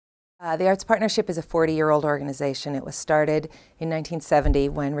The Arts Partnership is a 40-year-old organization. It was started in 1970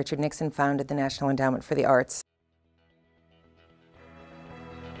 when Richard Nixon founded the National Endowment for the Arts.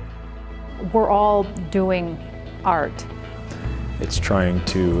 We're all doing art. It's trying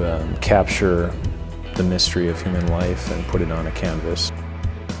to capture the mystery of human life and put it on a canvas.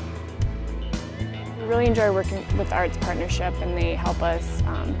 We really enjoy working with the Arts Partnership, and they help us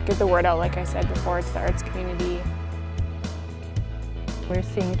get the word out, like I said before, to the arts community. We're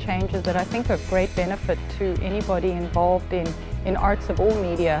seeing changes that I think are of great benefit to anybody involved in arts of all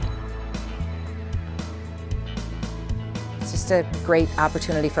media. It's just a great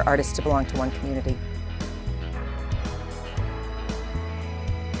opportunity for artists to belong to one community.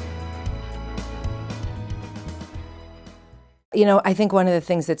 You know, I think one of the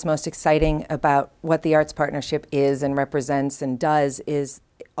things that's most exciting about what the Arts Partnership is and represents and does is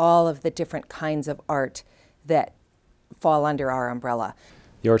all of the different kinds of art that fall under our umbrella.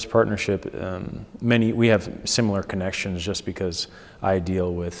 The Arts Partnership, we have similar connections just because I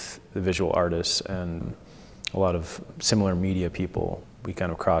deal with the visual artists and a lot of similar media people. We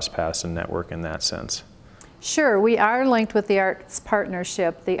kind of cross paths and network in that sense. Sure, we are linked with the Arts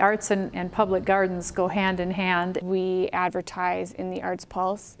Partnership. The arts and public gardens go hand in hand. We advertise in the Arts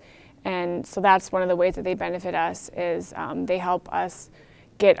Pulse, and so that's one of the ways that they benefit us is they help us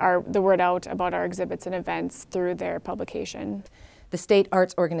get the word out about our exhibits and events through their publication. The state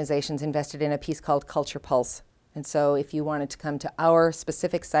arts organizations invested in a piece called Culture Pulse. And so if you wanted to come to our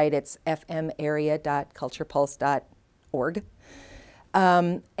specific site, it's fmarea.culturepulse.org.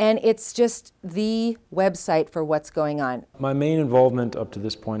 And it's just the website for what's going on. My main involvement up to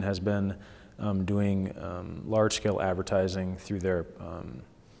this point has been doing large-scale advertising through their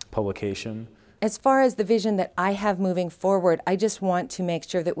publication. As far as the vision that I have moving forward, I just want to make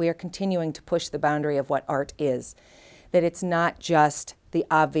sure that we are continuing to push the boundary of what art is. That it's not just the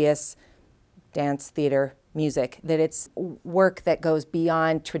obvious dance, theater, music, that it's work that goes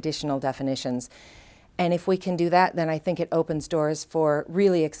beyond traditional definitions. And if we can do that, then I think it opens doors for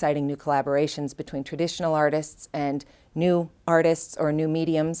really exciting new collaborations between traditional artists and new artists or new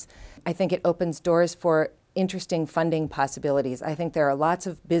mediums. I think it opens doors for interesting funding possibilities. I think there are lots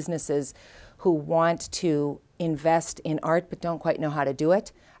of businesses who want to invest in art but don't quite know how to do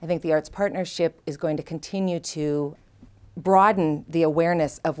it. I think the Arts Partnership is going to continue to broaden the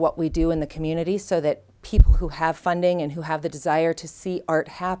awareness of what we do in the community so that people who have funding and who have the desire to see art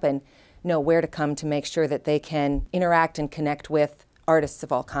happen know where to come to make sure that they can interact and connect with artists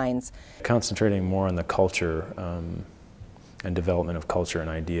of all kinds. Concentrating more on the culture and development of culture and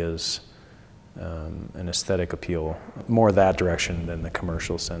ideas and aesthetic appeal, more that direction than the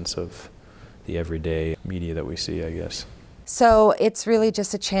commercial sense of the everyday media that we see, I guess. So it's really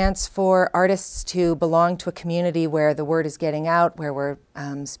just a chance for artists to belong to a community where the word is getting out, where we're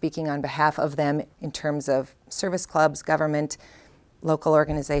speaking on behalf of them in terms of service clubs, government, local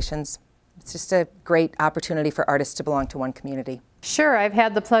organizations. It's just a great opportunity for artists to belong to one community. Sure, I've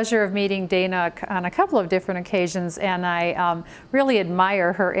had the pleasure of meeting Dana on a couple of different occasions, and I really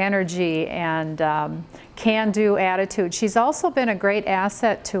admire her energy and can-do attitude. She's also been a great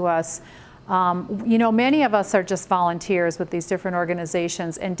asset to us. You know, many of us are just volunteers with these different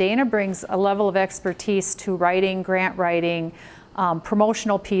organizations, and Dana brings a level of expertise to writing, grant writing,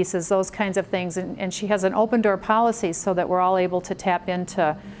 promotional pieces, those kinds of things, and she has an open door policy so that we're all able to tap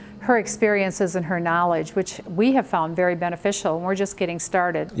into her experiences and her knowledge, which we have found very beneficial, and we're just getting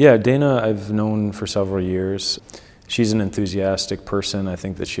started. Yeah, Dana I've known for several years. She's an enthusiastic person. I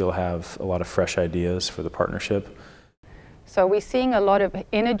think that she'll have a lot of fresh ideas for the partnership. So we're seeing a lot of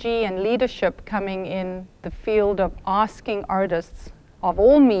energy and leadership coming in the field of asking artists of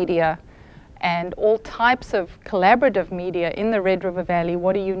all media and all types of collaborative media in the Red River Valley,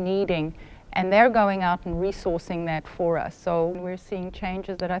 what are you needing? And they're going out and resourcing that for us. So we're seeing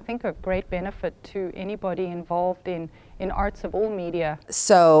changes that I think are of great benefit to anybody involved in arts of all media.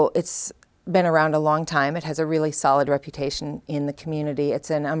 So it's been around a long time. It has a really solid reputation in the community. It's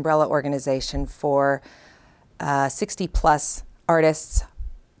an umbrella organization for 60-plus artists,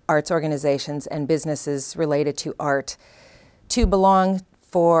 arts organizations, and businesses related to art to belong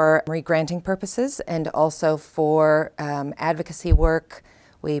for granting purposes and also for advocacy work.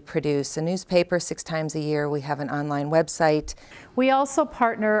 We produce a newspaper 6 times a year. We have an online website. We also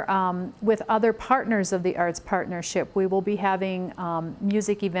partner with other partners of the Arts Partnership. We will be having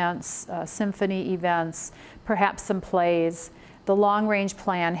music events, symphony events, perhaps some plays. The long-range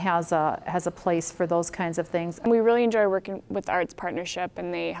plan has a place for those kinds of things. We really enjoy working with the Arts Partnership,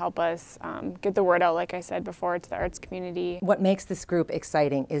 and they help us get the word out, like I said before, to the arts community. What makes this group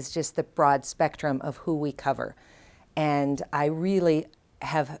exciting is just the broad spectrum of who we cover. And I really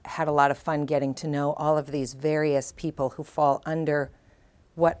have had a lot of fun getting to know all of these various people who fall under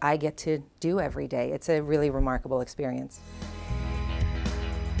what I get to do every day. It's a really remarkable experience.